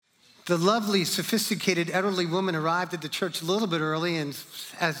The lovely, sophisticated, elderly woman arrived at the church a little bit early, and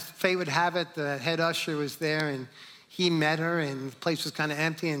as fate would have it, the head usher was there, and he met her, and the place was kind of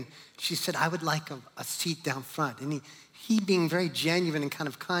empty, and she said, I would like a seat down front. And he being very genuine and kind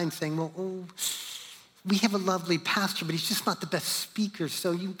of kind, saying, well, we have a lovely pastor, but he's just not the best speaker,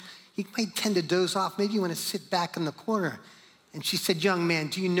 so you might tend to doze off. Maybe you want to sit back in the corner. And she said, young man,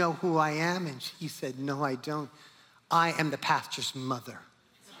 do you know who I am? And he said, no, I don't. I am the pastor's mother.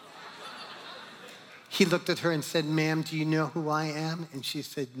 He looked at her and said, ma'am, do you know who I am? And she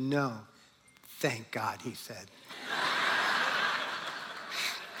said, no. Thank God, he said.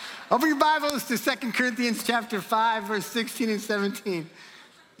 Open your Bibles to 2 Corinthians chapter 5, verse 16 and 17.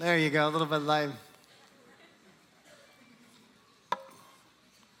 There you go, a little bit of light.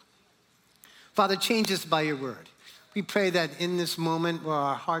 Father, change us by your word. We pray that in this moment where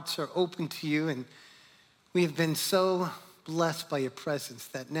our hearts are open to you and we have been so blessed by your presence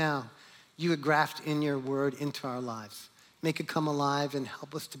that now you would graft in your word into our lives. Make it come alive and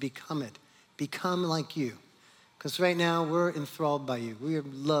help us to become it. Become like you. Because right now we're enthralled by you. We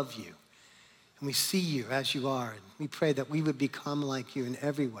love you. And we see you as you are. And we pray that we would become like you in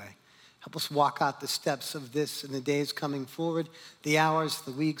every way. Help us walk out the steps of this in the days coming forward, the hours,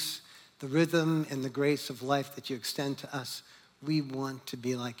 the weeks, the rhythm and the grace of life that you extend to us. We want to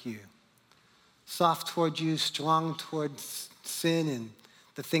be like you. Soft toward you, strong towards sin and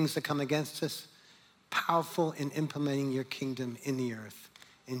the things that come against us, powerful in implementing your kingdom in the earth.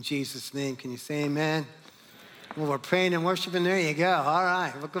 In Jesus' name, can you say amen? Well, we're praying and worshiping. There you go. All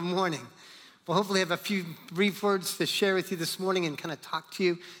right. Well, good morning. We'll hopefully have a few brief words to share with you this morning and kind of talk to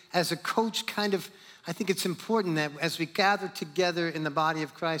you. As a coach, I think it's important that as we gather together in the body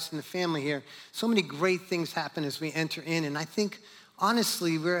of Christ and the family here, so many great things happen as we enter in. And I think,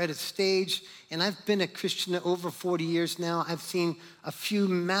 honestly, we're at a stage, and I've been a Christian over 40 years now. I've seen a few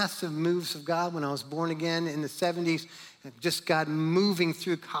massive moves of God when I was born again in the 70s. Just God moving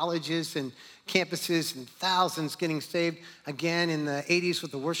through colleges and campuses and thousands getting saved again in the 80s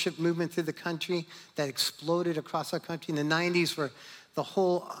with the worship movement through the country that exploded across our country. In the 90s where the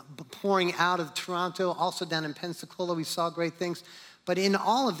whole pouring out of Toronto, also down in Pensacola, we saw great things. But in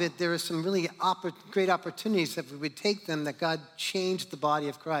all of it, there are some really great opportunities that we would take them that God changed the body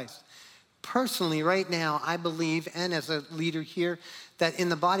of Christ. Personally, right now, I believe, and as a leader here, that in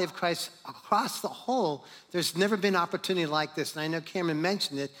the body of Christ, across the whole, there's never been opportunity like this. And I know Cameron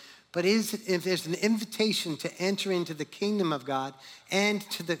mentioned it, but if there's an invitation to enter into the kingdom of God and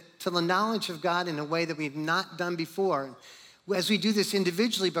to the knowledge of God in a way that we've not done before. As we do this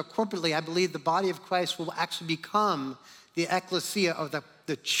individually, but corporately, I believe the body of Christ will actually become the ecclesia, or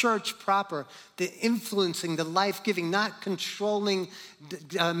the church proper, the influencing, the life-giving, not controlling,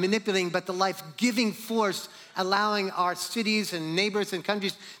 manipulating, but the life-giving force, allowing our cities and neighbors and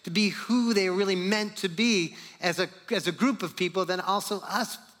countries to be who they are really meant to be as a group of people, then also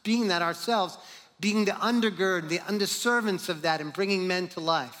us being that ourselves, being the undergird, the underservants of that, and bringing men to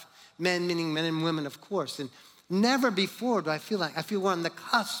life. Men meaning men and women, of course. And never before do I feel we're on the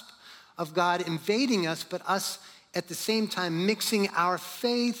cusp of God invading us, but us at the same time mixing our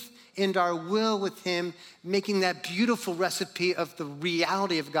faith and our will with him, making that beautiful recipe of the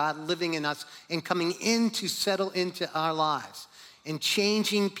reality of God living in us and coming in to settle into our lives and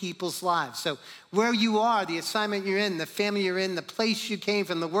changing people's lives. So where you are, the assignment you're in, the family you're in, the place you came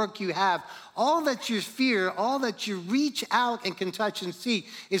from, the work you have, all that you fear, all that you reach out and can touch and see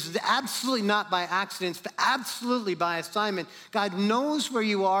is absolutely not by accident, but absolutely by assignment. God knows where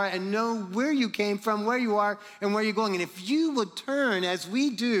you are and know where you came from, where you are, and where you're going. And if you would turn, as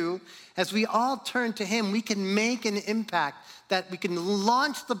we do, as we all turn to him, we can make an impact, that we can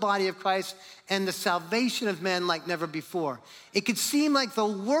launch the body of Christ and the salvation of men like never before. It could seem like the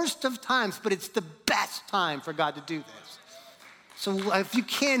worst of times, but it's the best time for God to do this. So if you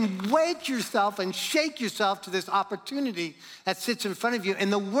can wake yourself and shake yourself to this opportunity that sits in front of you,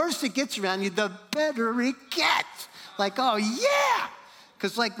 and the worse it gets around you, the better it gets. Like, oh yeah!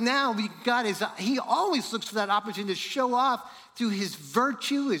 Because like now, he always looks for that opportunity to show off through his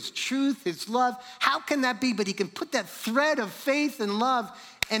virtue, his truth, his love. How can that be? But he can put that thread of faith and love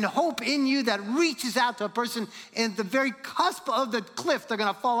and hope in you that reaches out to a person, and at the very cusp of the cliff, they're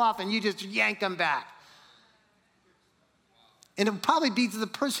gonna fall off and you just yank them back. And it'll probably be to the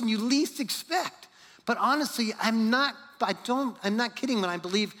person you least expect. But honestly, I'm not kidding when I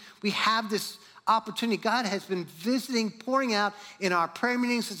believe we have this opportunity. God has been visiting, pouring out in our prayer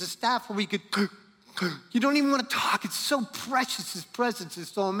meetings as a staff where we could, you don't even want to talk. It's so precious. His presence is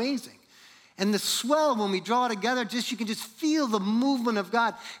so amazing. And the swell, when we draw together, you can just feel the movement of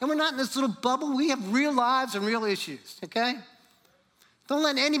God. And we're not in this little bubble. We have real lives and real issues, okay? Don't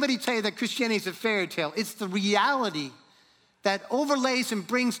let anybody tell you that Christianity is a fairy tale. It's the reality that overlays and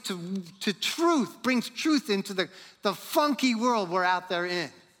brings brings truth into the funky world we're out there in.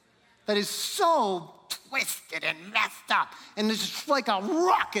 That is so twisted and messed up. And it's just like a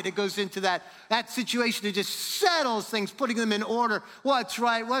rocket that goes into that situation. It just settles things, putting them in order. What's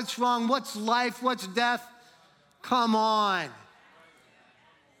right, what's wrong, what's life, what's death? Come on.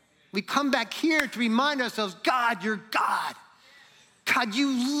 We come back here to remind ourselves, God, you're God. God,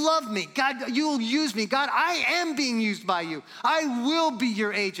 you love me. God, you'll use me. God, I am being used by you. I will be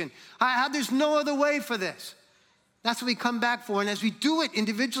your agent. There's no other way for this. That's what we come back for. And as we do it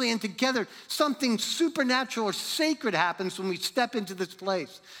individually and together, something supernatural or sacred happens when we step into this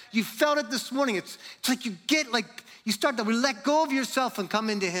place. You felt it this morning. It's like you start to let go of yourself and come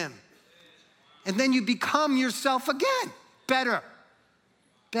into him. And then you become yourself again. Better.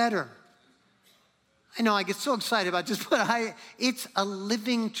 I know I get so excited about this, but it's a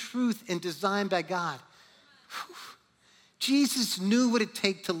living truth and designed by God. Whew. Jesus knew what it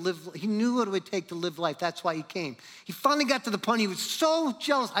take to live. He knew what it would take to live life. That's why he came. He finally got to the point he was so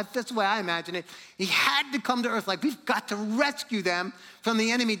jealous. That's the way I imagine it. He had to come to earth. Like, we've got to rescue them from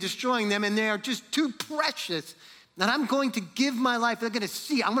the enemy destroying them, and they are just too precious. And I'm going to give my life. They're going to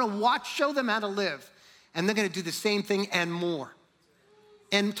see. I'm going to show them how to live. And they're going to do the same thing and more.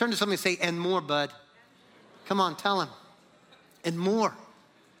 And turn to somebody and say, and more, bud. Come on, tell him. And more.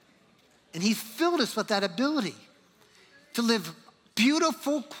 And he filled us with that ability to live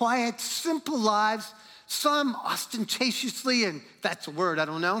beautiful, quiet, simple lives, some ostentatiously, and that's a word, I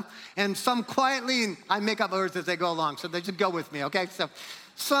don't know, and some quietly, and I make up words as they go along, so they just go with me, okay? So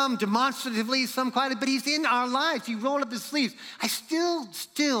some demonstratively, some quietly, but he's in our lives. He rolled up his sleeves. I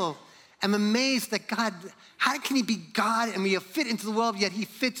still am amazed that God, how can he be God and we fit into the world, yet he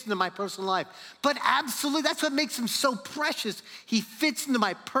fits into my personal life? But absolutely, that's what makes him so precious. He fits into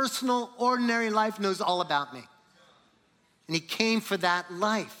my personal, ordinary life, knows all about me. And he came for that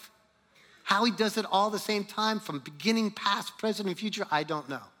life. How he does it all at the same time, from beginning, past, present, and future, I don't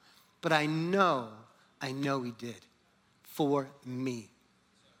know. But I know he did for me.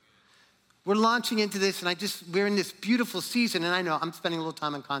 We're launching into this, and we're in this beautiful season, and I know I'm spending a little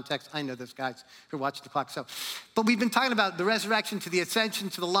time in context. I know those guys who are watching the clock. But we've been talking about the resurrection to the ascension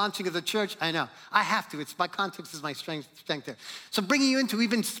to the launching of the church. I know. I have to. My context is my strength there. So bringing you into,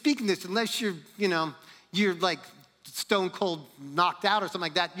 we've been speaking this, unless you're like stone cold knocked out or something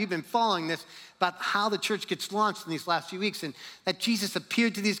like that. You've been following this about how the church gets launched in these last few weeks, and that Jesus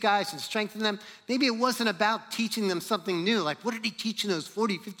appeared to these guys and strengthened them. Maybe it wasn't about teaching them something new. Like, what did he teach in those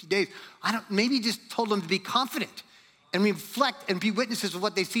 40, 50 days? Maybe he just told them to be confident and reflect and be witnesses of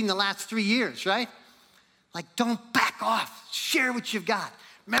what they've seen the last 3 years, right? Like, don't back off. Share what you've got.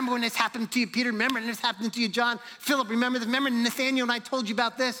 Remember when this happened to you, Peter? Remember when this happened to you, John? Philip, remember this? Remember Nathaniel and I told you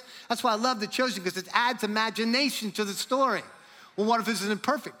about this? That's why I love The Chosen, because it adds imagination to the story. Well, what if this isn't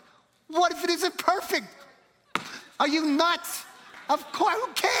perfect? What if it isn't perfect? Are you nuts? Of course, who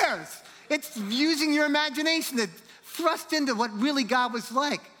cares? It's using your imagination to thrust into what really God was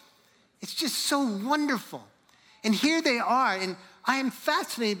like. It's just so wonderful. And here they are, and I am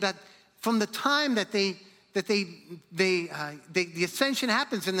fascinated that from the time that the ascension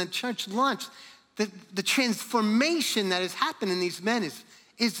happens and the church launched, the transformation that has happened in these men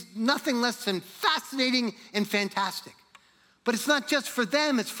is nothing less than fascinating and fantastic. But it's not just for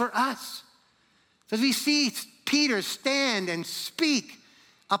them, it's for us. As we see Peter stand and speak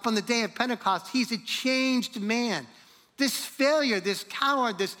up on the day of Pentecost, he's a changed man. This failure, this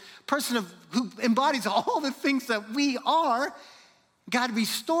coward, this person who embodies all the things that we are, God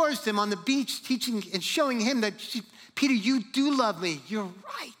restores him on the beach, teaching and showing him that, Peter, you do love me. You're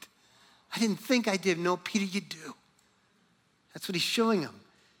right. I didn't think I did. No, Peter, you do. That's what he's showing him.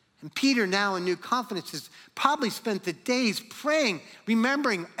 And Peter, now in new confidence, has probably spent the days praying,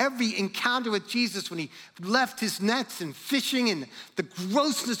 remembering every encounter with Jesus when he left his nets and fishing, and the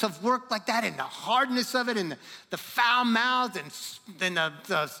grossness of work like that, and the hardness of it, and the foul mouth, and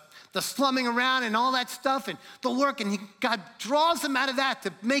the slumming around and all that stuff, and the work, and God draws him out of that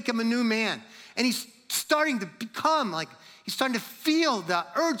to make him a new man. And he's starting to become like, he's starting to feel the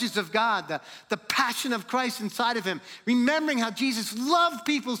urges of God, the passion of Christ inside of him, remembering how Jesus loved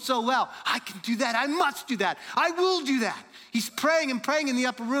people so well. I can do that. I must do that. I will do that. He's praying and praying in the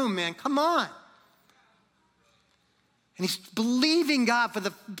upper room, man. Come on. And he's believing God for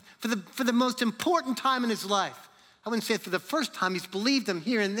the most important time in his life. I wouldn't say it for the first time. He's believed him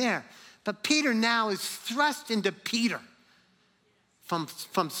here and there. But Peter now is thrust into Peter.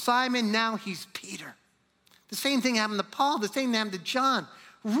 From Simon, now he's Peter. The same thing happened to Paul. The same thing happened to John.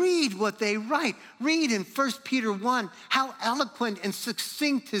 Read what they write. Read in 1 Peter 1 how eloquent and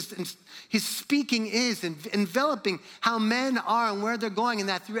succinct his speaking is, and enveloping how men are and where they're going, and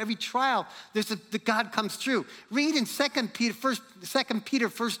that through every trial, the God comes through. Read in 2 Peter,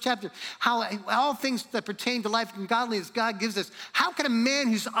 first chapter, how all things that pertain to life and godliness God gives us. How can a man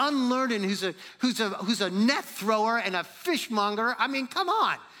who's unlearned and who's a net thrower and a fishmonger, I mean, come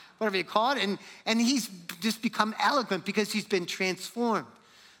on, whatever you call it, and he's just become eloquent because he's been transformed.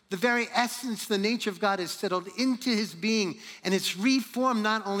 The very essence, the nature of God is settled into his being, and it's reformed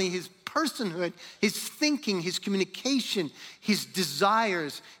not only his personhood, his thinking, his communication, his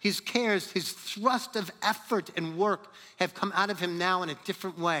desires, his cares, his thrust of effort and work have come out of him now in a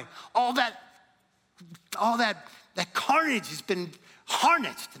different way. All that carnage has been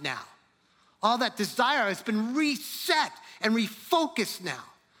harnessed now. All that desire has been reset and refocused now.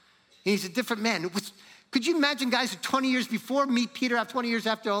 And he's a different man. Could you imagine guys who 20 years before meet Peter, 20 years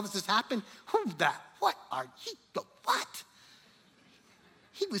after all this has happened? What are you, what?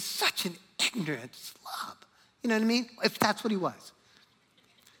 He was such an ignorant slob. You know what I mean? If that's what he was.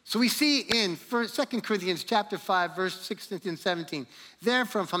 So we see in 2 Corinthians chapter 5, verse 16 and 17,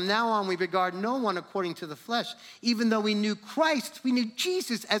 therefore, from now on, we regard no one according to the flesh. Even though we knew Christ, we knew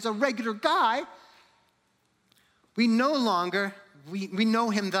Jesus as a regular guy, we know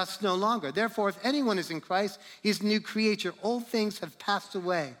him thus no longer. Therefore, if anyone is in Christ, he is a new creature. Old things have passed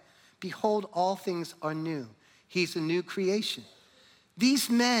away. Behold, all things are new. He's a new creation. These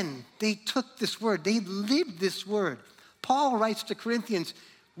men, they took this word. They lived this word. Paul writes to Corinthians,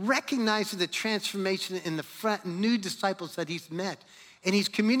 recognizing the transformation in the new disciples that he's met. And he's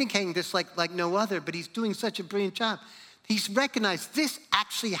communicating this like no other, but he's doing such a brilliant job. He's recognized this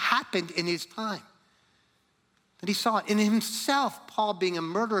actually happened in his time. That he saw it in himself, Paul being a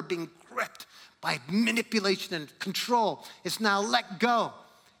murderer, being gripped by manipulation and control, is now let go.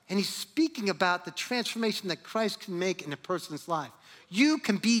 And he's speaking about the transformation that Christ can make in a person's life. You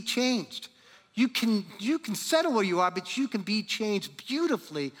can be changed. You can settle where you are, but you can be changed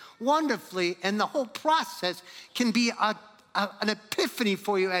beautifully, wonderfully, and the whole process can be an epiphany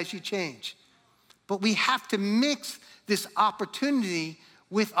for you as you change. But we have to mix this opportunity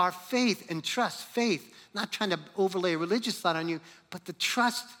with our faith and trust. Faith, not trying to overlay a religious thought on you, but the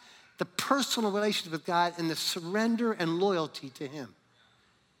trust, the personal relationship with God, and the surrender and loyalty to him.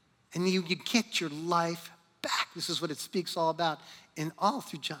 And you get your life back. This is what it speaks all about in all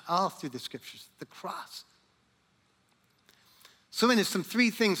through the scriptures, the cross. So there's some three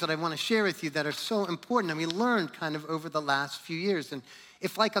things that I want to share with you that are so important and we learned kind of over the last few years. And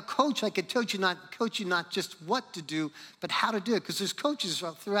if like a coach, I could coach you not just what to do, but how to do it. Because there's coaches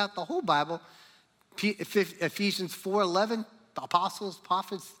throughout the whole Bible. Ephesians 4:11, the apostles,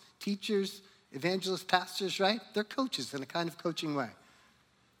 prophets, teachers, evangelists, pastors, right? They're coaches in a kind of coaching way.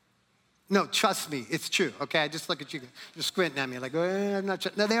 No, trust me, it's true, okay? I just look at you, you're squinting at me like, I'm not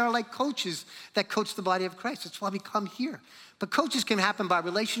sure. No, they are like coaches that coach the body of Christ. That's why we come here. But coaches can happen by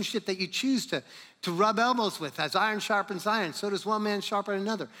relationship that you choose to rub elbows with. As iron sharpens iron, so does one man sharpen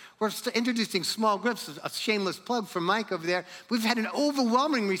another. We're introducing small groups, a shameless plug for Mike over there. We've had an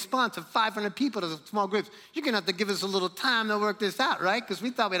overwhelming response of 500 people to the small groups. You're gonna have to give us a little time to work this out, right? Because we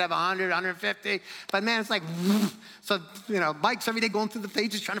thought we'd have 100, 150, but man, it's like, so, Mike's every day going through the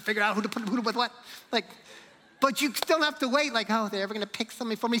pages trying to figure out who to put with what. But you still have to wait, they're ever gonna pick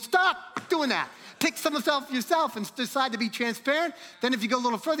somebody for me. Stop doing that. Pick someone yourself and decide to be transparent. Then if you go a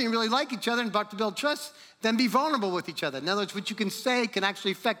little further and really like each other and about to build trust, then be vulnerable with each other. In other words, what you can say can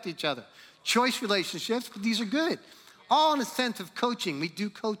actually affect each other. Choice relationships, but these are good. All in a sense of coaching. We do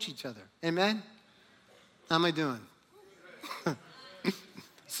coach each other. Amen? How am I doing?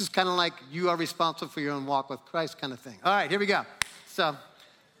 This is kind of like you are responsible for your own walk with Christ kind of thing. All right, here we go. So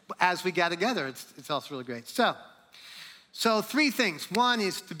as we gather together, it's also really great. So three things. One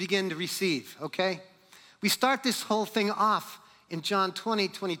is to begin to receive, okay? We start this whole thing off in John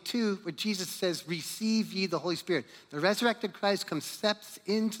 20:22, where Jesus says, receive ye the Holy Spirit. The resurrected Christ steps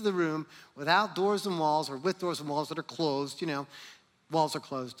into the room without doors and walls, or with doors and walls that are closed, Walls are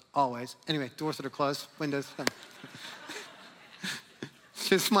closed, always. Anyway, doors that are closed, windows. It's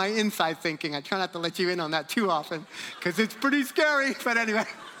just my inside thinking. I try not to let you in on that too often, because it's pretty scary, but anyway.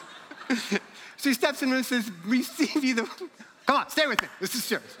 So he steps in and says, receive ye the, come on, stay with me. This is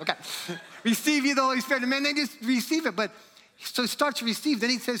serious, okay. Receive ye the Holy Spirit. And man, they just receive it. But so he starts to receive. Then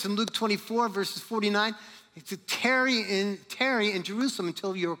he says in Luke 24, verses 49, to tarry in Jerusalem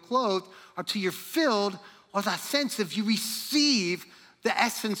until you're clothed, or till you're filled, or that sense of you receive the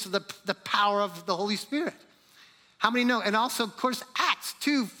essence of the power of the Holy Spirit. How many know? And also, of course, Acts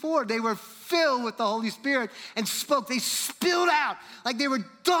 2:4, they were filled with the Holy Spirit and spoke. They spilled out like they were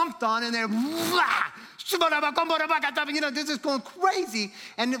dumped on, and they're, this is going crazy.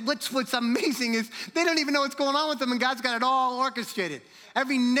 And what's amazing is they don't even know what's going on with them, and God's got it all orchestrated.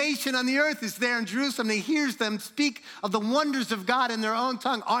 Every nation on the earth is there in Jerusalem. They hears them speak of the wonders of God in their own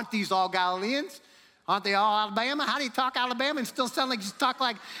tongue. Aren't these all Galileans? Aren't they all Alabama? How do you talk Alabama and still sound like you talk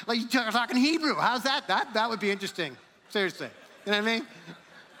like you're talking Hebrew? How's that? That would be interesting. Seriously. You know what I mean?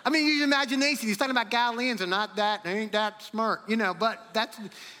 I mean, use your imagination. He's talking about Galileans and they ain't that smart,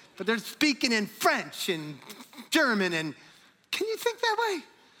 but they're speaking in French and German, and can you think that way?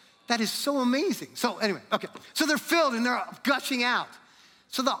 That is so amazing. So anyway, okay. So they're filled and they're gushing out.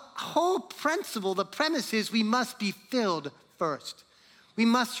 So the whole principle, the premise is we must be filled first. We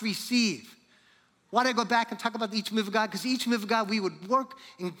must receive. Why do I go back and talk about each move of God? Because each move of God, we would work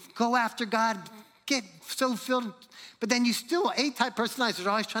and go after God, get so filled. But then you still, A-type personalities are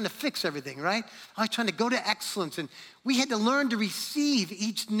always trying to fix everything, right? Always trying to go to excellence. And we had to learn to receive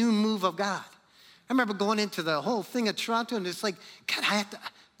each new move of God. I remember going into the whole thing at Toronto, and it's like, God,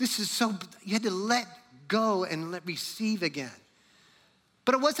 you had to let go and receive again.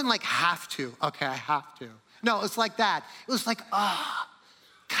 But it wasn't like have to. Okay, I have to. No, it's like that. It was like, God,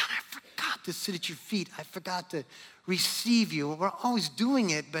 I forgot to sit at your feet. I forgot to receive you. We're always doing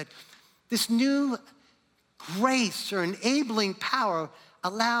it, but this new grace or enabling power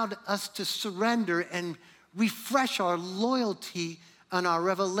allowed us to surrender and refresh our loyalty and our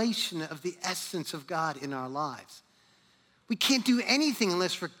revelation of the essence of God in our lives. We can't do anything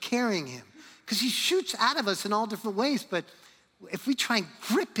unless we're carrying him, because he shoots out of us in all different ways, but if we try and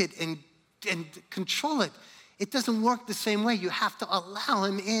grip it and control it, it doesn't work the same way. You have to allow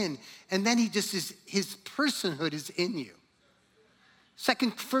him in, and then his personhood is in you.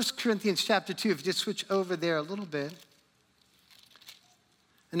 1 Corinthians chapter 2, if you just switch over there a little bit.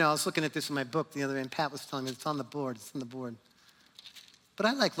 I was looking at this in my book the other day, and Pat was telling me it's on the board. It's on the board. But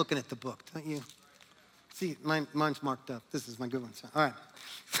I like looking at the book, don't you? See, mine's marked up. This is my good one. So, all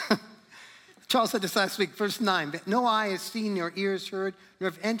right. Charles said this last week, verse 9, but no eye has seen nor ear has heard, nor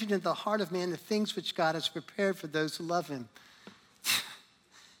have entered into the heart of man the things which God has prepared for those who love him.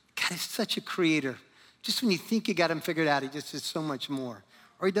 God is such a creator. Just when you think you got him figured out, he just does so much more.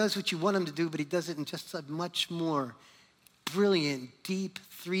 Or he does what you want him to do, but he does it in just a much more brilliant, deep,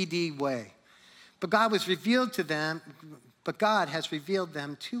 3D way. But God has revealed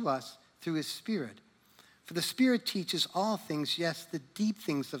them to us through his Spirit. For the Spirit teaches all things, yes, the deep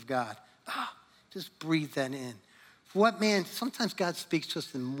things of God. Just breathe that in. For what man, sometimes God speaks to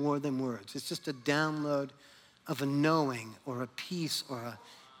us in more than words. It's just a download of a knowing or a peace or a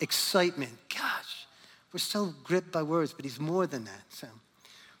excitement. Gosh, we're so gripped by words, but he's more than that. So,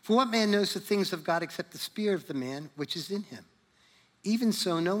 for what man knows the things of God except the spirit of the man which is in him? Even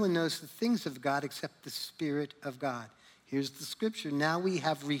so, no one knows the things of God except the Spirit of God. Here's the scripture. Now we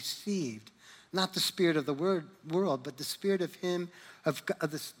have received, not the spirit of the world, but the spirit of him,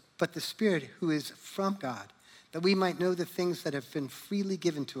 but the Spirit who is from God, that we might know the things that have been freely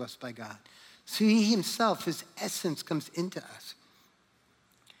given to us by God. So he himself, his essence comes into us.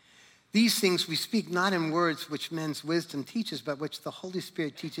 These things we speak not in words which men's wisdom teaches, but which the Holy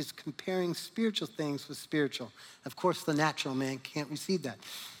Spirit teaches, comparing spiritual things with spiritual. Of course, the natural man can't receive that.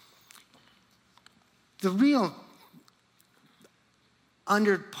 The real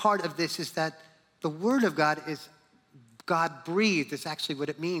under part of this is that the Word of God is God-breathed is actually what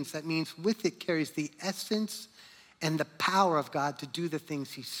it means. That means with it carries the essence and the power of God to do the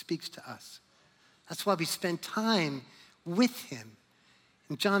things he speaks to us. That's why we spend time with him.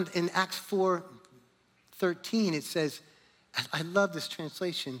 In Acts 4:13, it says, I love this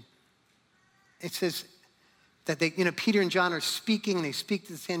translation. It says that Peter and John are speaking, and they speak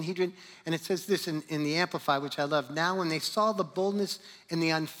to the Sanhedrin, and it says this in the Amplified, which I love. Now when they saw the boldness and the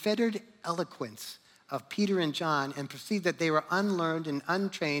unfettered eloquence of Peter and John and perceived that they were unlearned and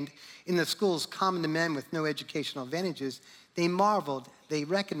untrained in the schools common to men with no educational advantages, they marveled. They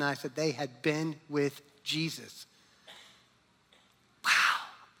recognized that they had been with Jesus. Wow.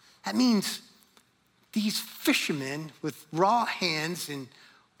 That means these fishermen with raw hands and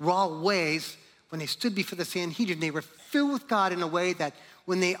raw ways, when they stood before the Sanhedrin, they were filled with God in a way that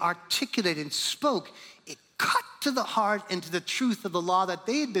when they articulated and spoke, it cut to the heart and to the truth of the law that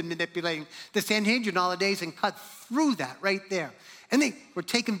they had been manipulating the Sanhedrin all the days, and cut through that right there. And they were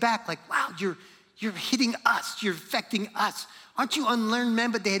taken back like, wow, you're hitting us. You're affecting us. Aren't you unlearned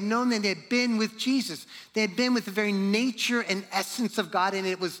men? But they had known that they had been with Jesus. They had been with the very nature and essence of God, and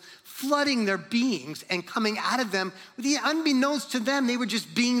it was flooding their beings and coming out of them. Unbeknownst to them, they were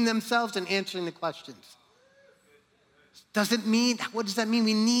just being themselves and answering the questions. Doesn't mean, what does that mean?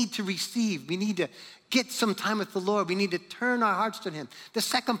 We need to receive. We need to get some time with the Lord. We need to turn our hearts to him. The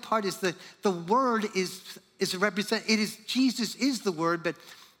second part is that the word is Jesus is the word, but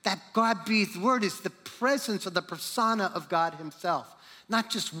that God-breathed word is the presence of the persona of God himself. Not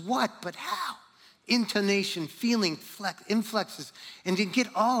just what, but how. Intonation, feeling, inflexes, and to get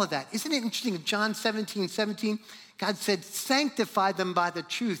all of that. Isn't it interesting? John 17:17, God said, sanctify them by the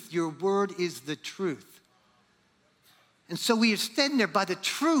truth. Your word is the truth. And so we are standing there by the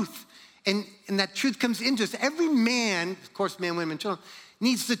truth, and that truth comes into us. Every man, of course, man, women, children,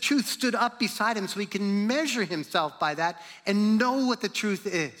 needs the truth stood up beside him so he can measure himself by that and know what the truth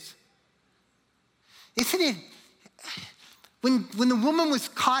is. Isn't it? When the woman was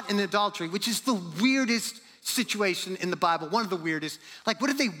caught in adultery, which is the weirdest situation in the Bible, one of the weirdest, like what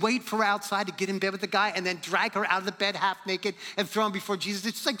did they wait for her outside to get in bed with the guy and then drag her out of the bed half naked and throw him before Jesus?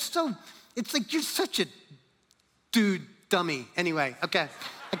 It's like you're such a dude dummy. Anyway, okay,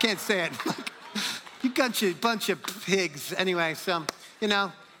 I can't say it. You got a bunch of pigs. Anyway, so,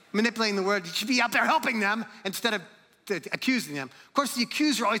 manipulating the word, you should be out there helping them instead of accusing them. Of course, the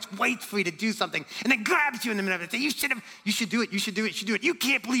accuser always waits for you to do something and then grabs you in the middle of it and says, you should do it. You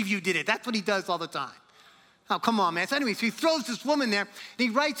can't believe you did it. That's what he does all the time. Oh, come on, man. So anyway, so he throws this woman there and he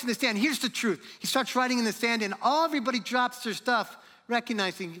writes in the sand. Here's the truth. He starts writing in the sand and everybody drops their stuff,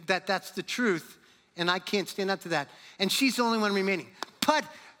 recognizing that that's the truth and I can't stand up to that. And she's the only one remaining.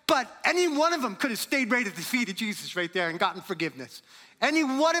 But any one of them could have stayed right at the feet of Jesus right there and gotten forgiveness. Any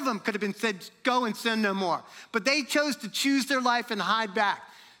one of them could have been said, go and sin no more. But they chose to choose their life and hide back.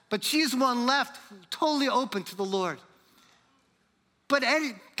 But she's one left, totally open to the Lord. But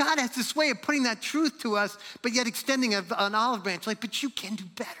God has this way of putting that truth to us, but yet extending an olive branch. Like, but you can do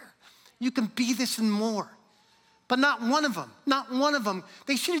better. You can be this and more. But not one of them.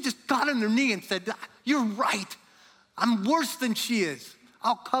 They should have just got on their knee and said, you're right. I'm worse than she is.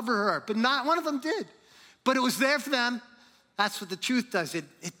 I'll cover her. But not one of them did. But it was there for them. That's what the truth does. It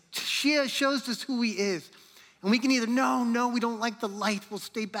shows us who he is. And we can either, no, we don't like the light. We'll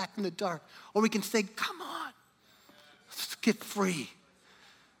stay back in the dark. Or we can say, come on, let's get free.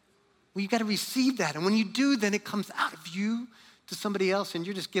 Well, you got to receive that. And when you do, then it comes out of you to somebody else, and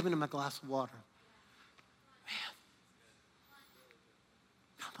you're just giving them a glass of water. Man,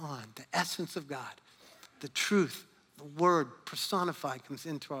 come on. The essence of God, the truth, the word personified comes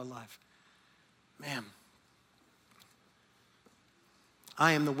into our life. Man.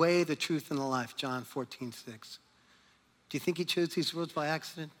 I am the way, the truth, and the life, John 14:6. Do you think he chose these words by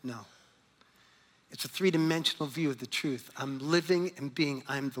accident? No. It's a three-dimensional view of the truth. I'm living and being.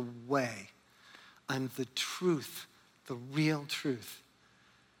 I'm the way. I'm the truth, the real truth.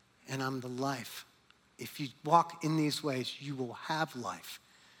 And I'm the life. If you walk in these ways, you will have life.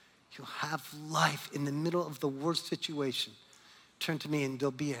 You'll have life in the middle of the worst situation. Turn to me and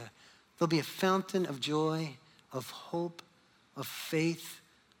there'll be a fountain of joy, of hope, of faith,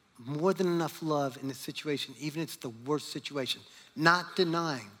 more than enough love in the situation, even if it's the worst situation. Not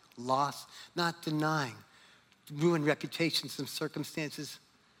denying loss, not denying ruined reputations and circumstances.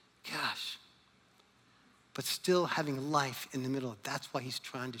 Gosh. But still having life in the middle of it. That's why he's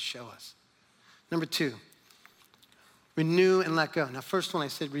trying to show us. Number 2, renew and let go. Now, first one I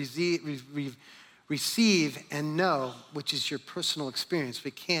said receive and know, which is your personal experience.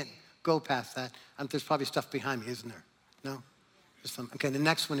 We can't go past that. There's probably stuff behind me, isn't there? No? Okay, the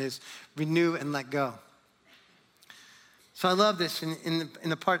next one is renew and let go. So I love this. In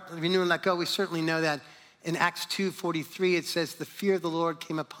the part renew and let go, we certainly know that in Acts 2:43, it says the fear of the Lord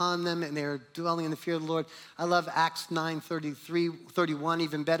came upon them and they were dwelling in the fear of the Lord. I love Acts 9:31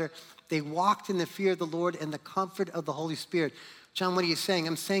 even better. They walked in the fear of the Lord and the comfort of the Holy Spirit. John, what are you saying?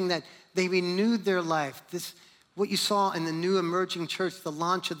 I'm saying that they renewed their life. What you saw in the new emerging church, the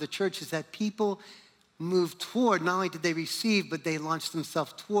launch of the church, is that people moved toward, not only did they receive, but they launched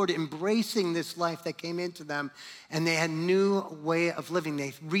themselves toward embracing this life that came into them, and they had a new way of living.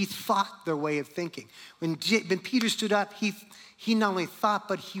 They rethought their way of thinking. When Peter stood up, he not only thought,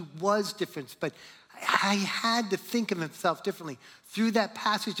 but he was different. But he had to think of himself differently. Through that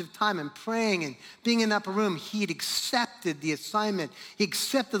passage of time and praying and being in the upper room, he had accepted the assignment. He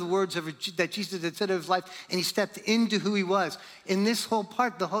accepted the words that Jesus had said of his life, and he stepped into who he was. In this whole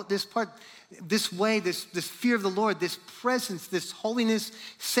part, this way, this fear of the Lord, this presence, this holiness,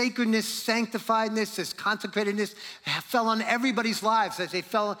 sacredness, sanctifiedness, this consecratedness fell on everybody's lives as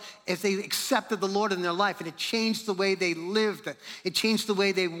they accepted the Lord in their life. And it changed the way they lived. It changed the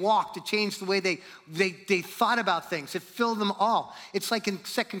way they walked. It changed the way they thought about things. It filled them all. It's like in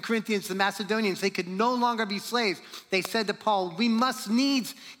 2 Corinthians, the Macedonians, they could no longer be slaves. They said to Paul, we must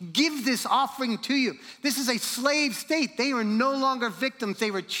needs give this offering to you. This is a slave state. They were no longer victims.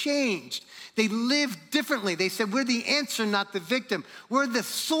 They were changed. They lived differently. They said, we're the answer, not the victim. We're the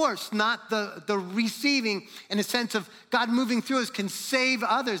source, not the receiving, in a sense of God moving through us can save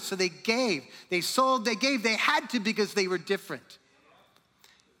others. So they gave, they sold, they gave. They had to because they were different.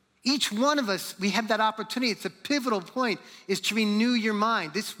 Each one of us, we have that opportunity. It's a pivotal point, is to renew your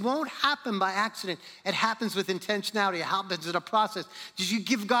mind. This won't happen by accident. It happens with intentionality. It happens in a process. Did you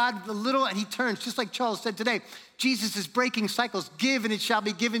give God a little and he turns, just like Charles said today. Jesus is breaking cycles. Give and it shall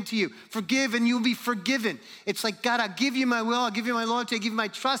be given to you. Forgive and you'll be forgiven. It's like, God, I'll give you my will. I'll give you my loyalty. I'll give you my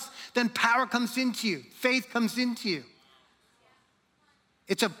trust. Then power comes into you. Faith comes into you.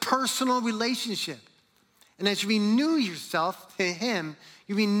 It's a personal relationship. And as you renew yourself to him,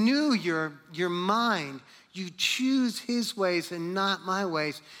 you renew your mind, you choose his ways and not my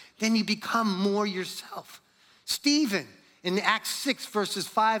ways, then you become more yourself. Stephen, in Acts 6, verses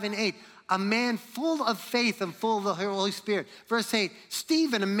 5 and 8, a man full of faith and full of the Holy Spirit. Verse 8,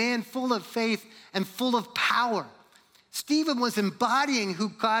 Stephen, a man full of faith and full of power. Stephen was embodying who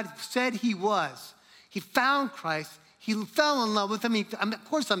God said he was. He found Christ. He fell in love with him. Of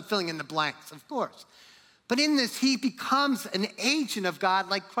course, I'm filling in the blanks, of course. But in this, he becomes an agent of God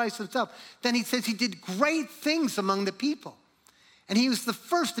like Christ himself. Then he says he did great things among the people. And he was the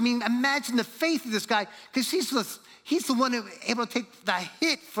first. I mean, imagine the faith of this guy, because he's the one who was able to take the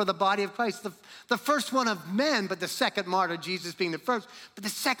hit for the body of Christ. The first one of men, but the second martyr, Jesus being the first. But the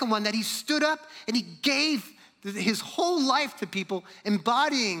second one that he stood up and he gave his whole life to people,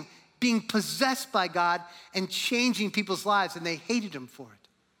 embodying being possessed by God and changing people's lives, and they hated him for it.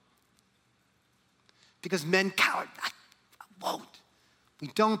 Because men cower. I won't. We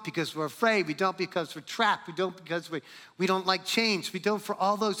don't because we're afraid. We don't because we're trapped. We don't because we don't like change. We don't for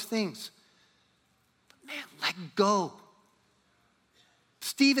all those things. But man, let go.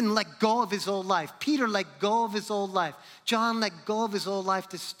 Stephen let go of his old life. Peter let go of his old life. John let go of his old life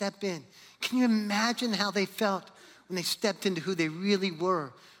to step in. Can you imagine how they felt when they stepped into who they really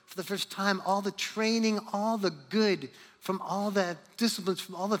were? For the first time, all the training, all the good from all the disciplines,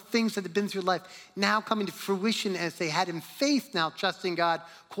 from all the things that had been through life, now coming to fruition as they had in faith now, trusting God,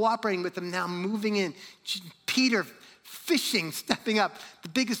 cooperating with him, now moving in. Peter fishing, stepping up, the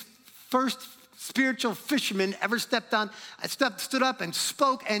biggest first spiritual fisherman ever stood up and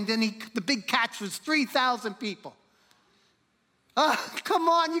spoke, and then the big catch was 3,000 people. Oh, come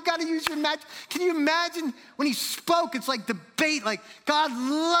on, you got to use your magic. Can you imagine when he spoke? It's like debate, like God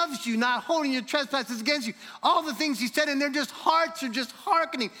loves you, not holding your trespasses against you. All the things he said, and their just hearts are just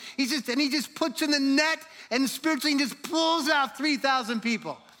hearkening. He just puts in the net, and spiritually he just pulls out 3,000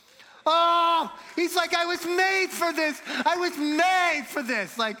 people. Oh, he's like, I was made for this. I was made for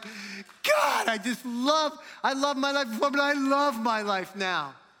this. Like, God, I love my life before, but I love my life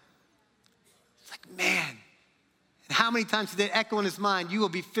now. It's like, man. How many times did it echo in his mind, you will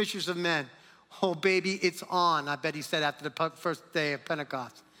be fishers of men. Oh, baby, it's on. I bet he said after the first day of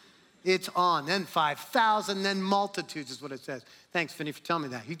Pentecost. It's on. Then 5,000, then multitudes is what it says. Thanks, Finney, for telling me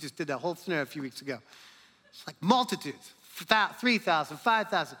that. He just did that whole scenario a few weeks ago. It's like multitudes, 3,000,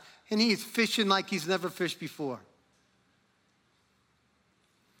 5,000. And he's fishing like he's never fished before.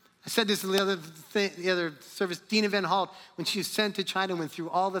 I said this in the other service. Dina Van Holt, when she was sent to China, went through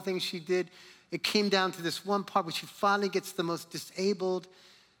all the things she did, it came down to this one part where she finally gets the most disabled,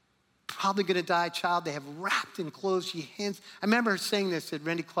 probably going to die child. They have wrapped in clothes. She hands. I remember her saying this at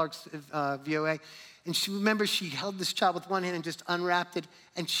Randy Clark's VOA. And she held this child with one hand and just unwrapped it.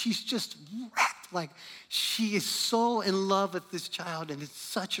 And she's just wrapped. Like, she is so in love with this child. And it's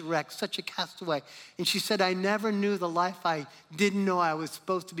such a wreck, such a castaway. And she said, I never knew the life I didn't know I was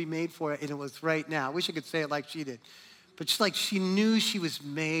supposed to be made for. And it was right now. I wish I could say it like she did. But just like she knew she was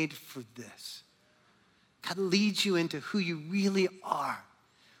made for this. God leads you into who you really are.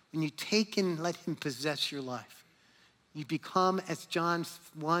 When you take and let him possess your life, you become, as John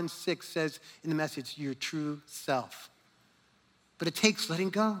 1:6 says in the Message, your true self. But it takes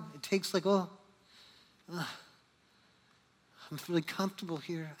letting go. It takes like, I'm really comfortable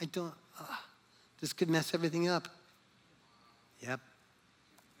here. This could mess everything up. Yep,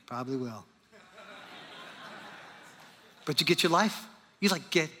 probably will. But you get your life. You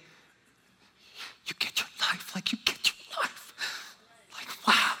get your life like you get your life. Like,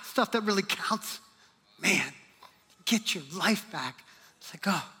 wow, stuff that really counts. Man, get your life back. It's like,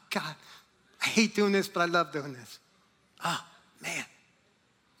 oh, God, I hate doing this, but I love doing this. Oh, man.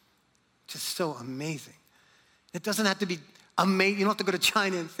 Just so amazing. It doesn't have to be amazing. You don't have to go to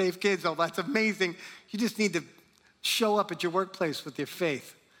China and save kids. Oh, that's amazing. You just need to Show up at your workplace with your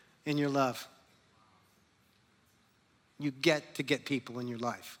faith and your love. You get to get people in your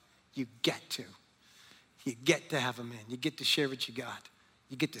life. You get to. You get to have them in. You get to share what you got.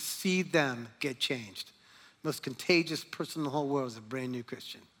 You get to see them get changed. Most contagious person in the whole world is a brand new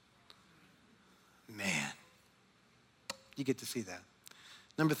Christian. Man, you get to see that.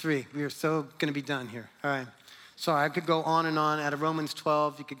 Number 3, we are so going to be done here. All right. Sorry, I could go on and on. Out of Romans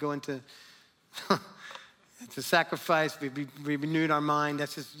 12, you could go into it's a sacrifice. We renewed our mind.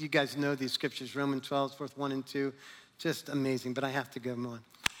 That's just, you guys know these scriptures. Romans 12, verse 1 and 2. Just amazing, but I have to go on.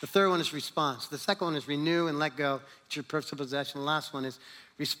 The third one is response. The second one is renew and let go. It's your personal possession. The last one is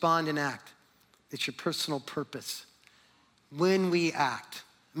respond and act. It's your personal purpose. When we act,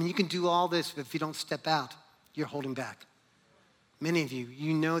 I mean, you can do all this, but if you don't step out, you're holding back. Many of you,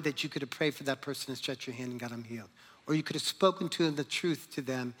 you know that you could have prayed for that person and stretched your hand and got them healed. Or you could have spoken to them the truth to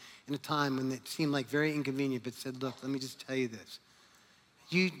them in a time when it seemed like very inconvenient, but said, look, let me just tell you this.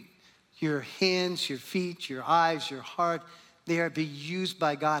 Your hands, your feet, your eyes, your heart, they are being used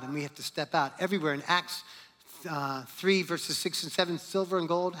by God, and we have to step out everywhere. In Acts 3, verses 6 and 7, silver and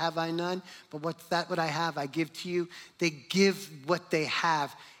gold have I none, but what I have I give to you. They give what they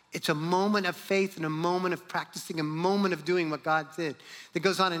have. It's a moment of faith and a moment of practicing, a moment of doing what God did. That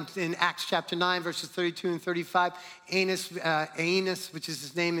goes on in Acts chapter 9, verses 32 and 35. Aeneas, which is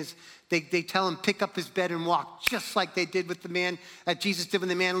his name, is they tell him, pick up his bed and walk, just like they did with the man, that Jesus did when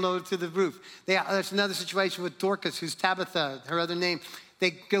the man lowered to the roof. There's another situation with Dorcas, who's Tabitha, her other name. They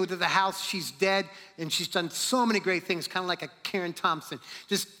go to the house, she's dead, and she's done so many great things, kind of like a Karen Thompson.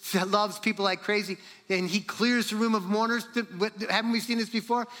 Just loves people like crazy, and he clears the room of mourners. Haven't we seen this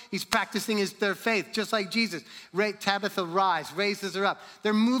before? He's practicing their faith, just like Jesus. Tabitha raises her up.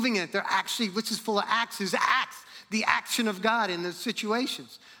 They're moving it. They're actually, which is full of acts, is acts. The action of God in those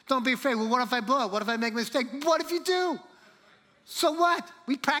situations. Don't be afraid. Well, what if I blow it? What if I make a mistake? What if you do? So what?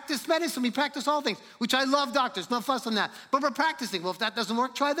 We practice medicine. We practice all things, which I love doctors. No fuss on that. But we're practicing. Well, if that doesn't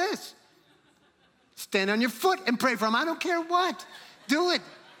work, try this. Stand on your foot and pray for them. I don't care what. Do it.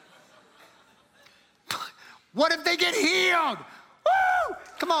 What if they get healed? Woo!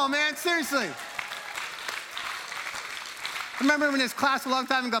 Come on, man. Seriously. I remember in this class a long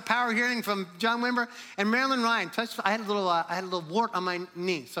time ago, Power Hearing from John Wimber, and Marilyn Ryan touched. I had a little wart on my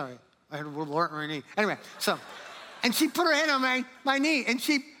knee. Sorry, I had a little wart on my knee. Anyway, so. And she put her hand on my knee, and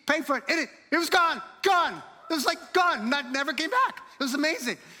she prayed for it, and it was gone. It was like gone, never came back. It was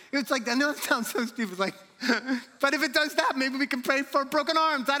amazing. It was like, I know it sounds so stupid, like, but if it does that, maybe we can pray for broken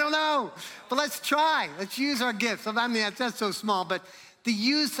arms. I don't know. But let's try. Let's use our gifts. I mean, that's so small, but the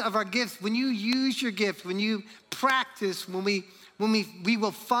use of our gifts, when you use your gift, when you practice,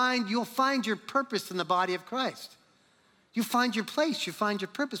 you'll find your purpose in the body of Christ. You find your place, you find your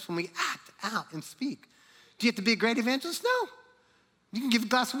purpose when we act out and speak. Do you have to be a great evangelist? No. You can give a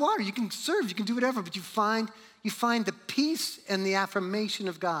glass of water. You can serve. You can do whatever. But you find the peace and the affirmation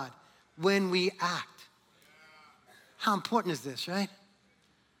of God when we act. How important is this, right?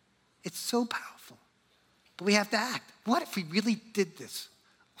 It's so powerful. But we have to act. What if we really did this?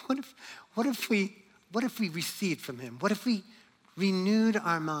 What if we received from him? What if we renewed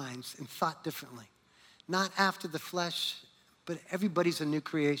our minds and thought differently? Not after the flesh, but everybody's a new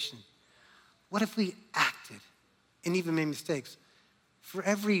creation. What if we acted and even made mistakes? For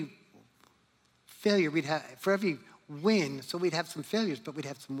every failure for every win, so we'd have some failures, but we'd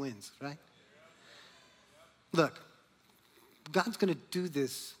have some wins, right? Look, God's gonna do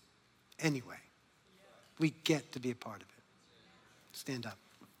this anyway. We get to be a part of it. Stand up.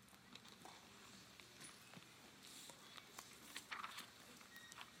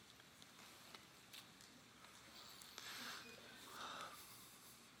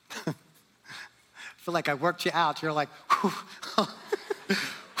 I feel like I worked you out. You're like,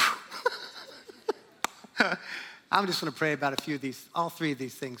 I'm just going to pray about a few of these, all 3 of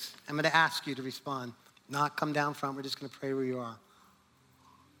these things. I'm going to ask you to respond. Not come down front. We're just going to pray where you are.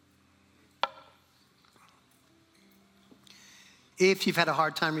 If you've had a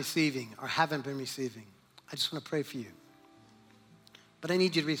hard time receiving or haven't been receiving, I just want to pray for you. But I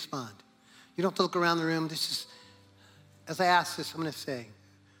need you to respond. You don't have to look around the room. As I ask this, I'm going to say,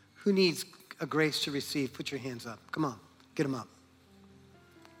 who needs a grace to receive? Put your hands up. Come on, get them up.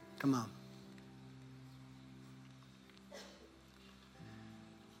 Come on.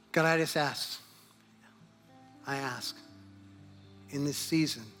 God, I ask in this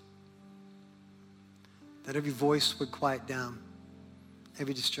season that every voice would quiet down,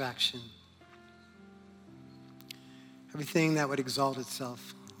 every distraction, everything that would exalt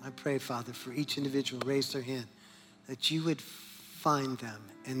itself. I pray, Father, for each individual raise their hand, that you would find them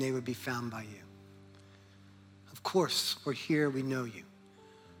and they would be found by you. Of course, we're here, we know you.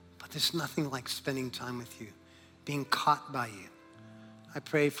 But there's nothing like spending time with you, being caught by you. I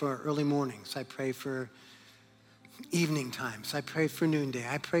pray for early mornings. I pray for evening times. I pray for noonday.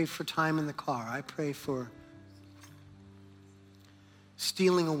 I pray for time in the car. I pray for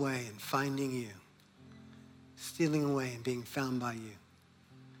stealing away and finding you. Stealing away and being found by you.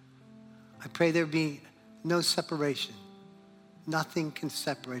 I pray there be no separation. Nothing can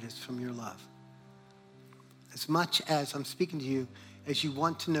separate us from your love. As much as I'm speaking to you, as you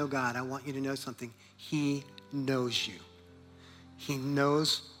want to know God, I want you to know something. He knows you. He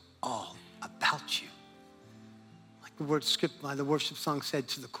knows all about you. Like the worship song said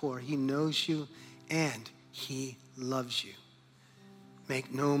to the core, he knows you and he loves you.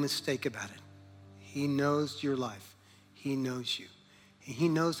 Make no mistake about it. He knows your life. He knows you. And he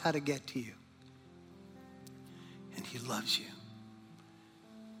knows how to get to you. And he loves you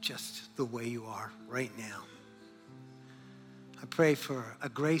just the way you are right now. I pray for a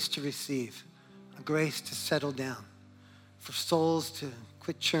grace to receive, a grace to settle down, for souls to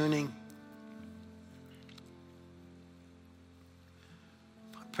quit churning.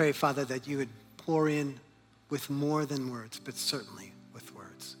 I pray, Father, that you would pour in with more than words, but certainly with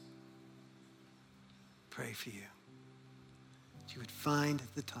words. Pray for you. That you would find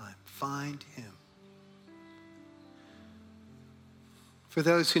the time, find him. For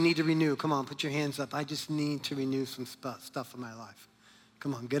those who need to renew, come on, put your hands up. I just need to renew some stuff in my life.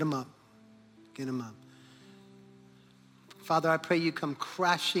 Come on, get them up. Get them up. Father, I pray you come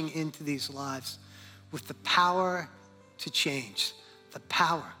crashing into these lives with the power to change, the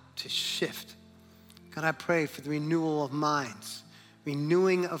power to shift. God, I pray for the renewal of minds,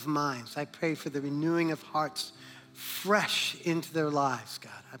 renewing of minds. I pray for the renewing of hearts fresh into their lives,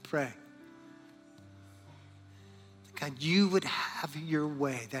 God. I pray. God, you would have your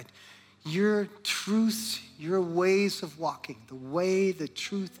way, that your truths, your ways of walking, the way, the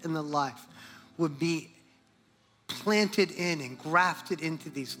truth, and the life would be planted in and grafted into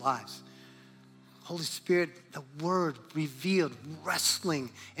these lives. Holy Spirit, the word revealed,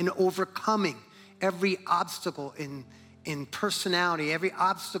 wrestling and overcoming every obstacle in personality, every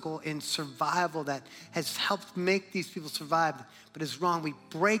obstacle in survival that has helped make these people survive, but is wrong. We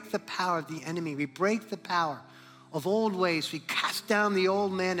break the power of the enemy. We break the power of old ways. We cast down the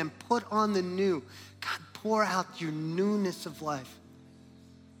old man and put on the new. God, pour out your newness of life.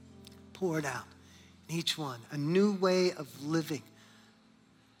 Pour it out in each one. A new way of living.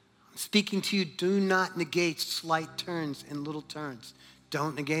 I'm speaking to you, do not negate slight turns and little turns.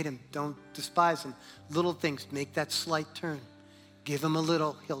 Don't negate them. Don't despise them. Little things, make that slight turn. Give him a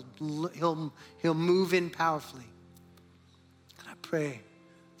little. He'll move in powerfully. And I pray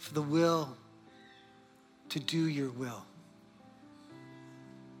for the will to do your will.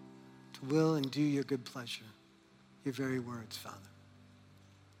 To will and do your good pleasure. Your very words, Father.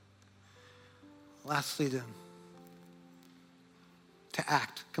 Lastly, to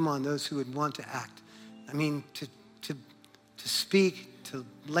act. Come on, those who would want to act. I mean, to speak, to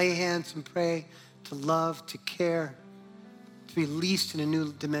lay hands and pray, to love, to care, to be leased in a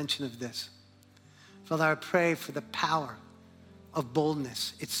new dimension of this. Father, I pray for the power of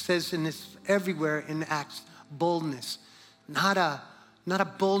boldness. It says in this everywhere in Acts, boldness. Not a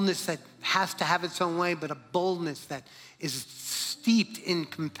boldness that has to have its own way, but a boldness that is steeped in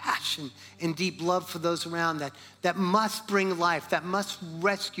compassion and deep love for those around, that must bring life, that must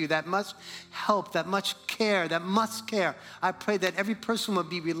rescue, that must help, that must care, I pray that every person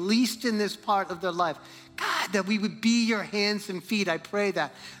would be released in this part of their life. God, that we would be your hands and feet. I pray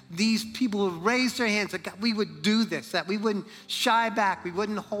that these people would raise their hands, that God, we would do this, that we wouldn't shy back, we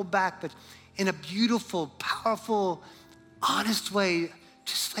wouldn't hold back, but in a beautiful, powerful, honest way,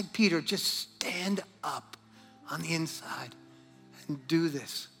 just like Peter, just stand up on the inside and do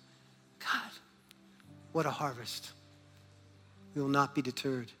this. God, what a harvest. We will not be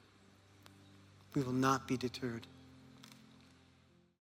deterred. We will not be deterred.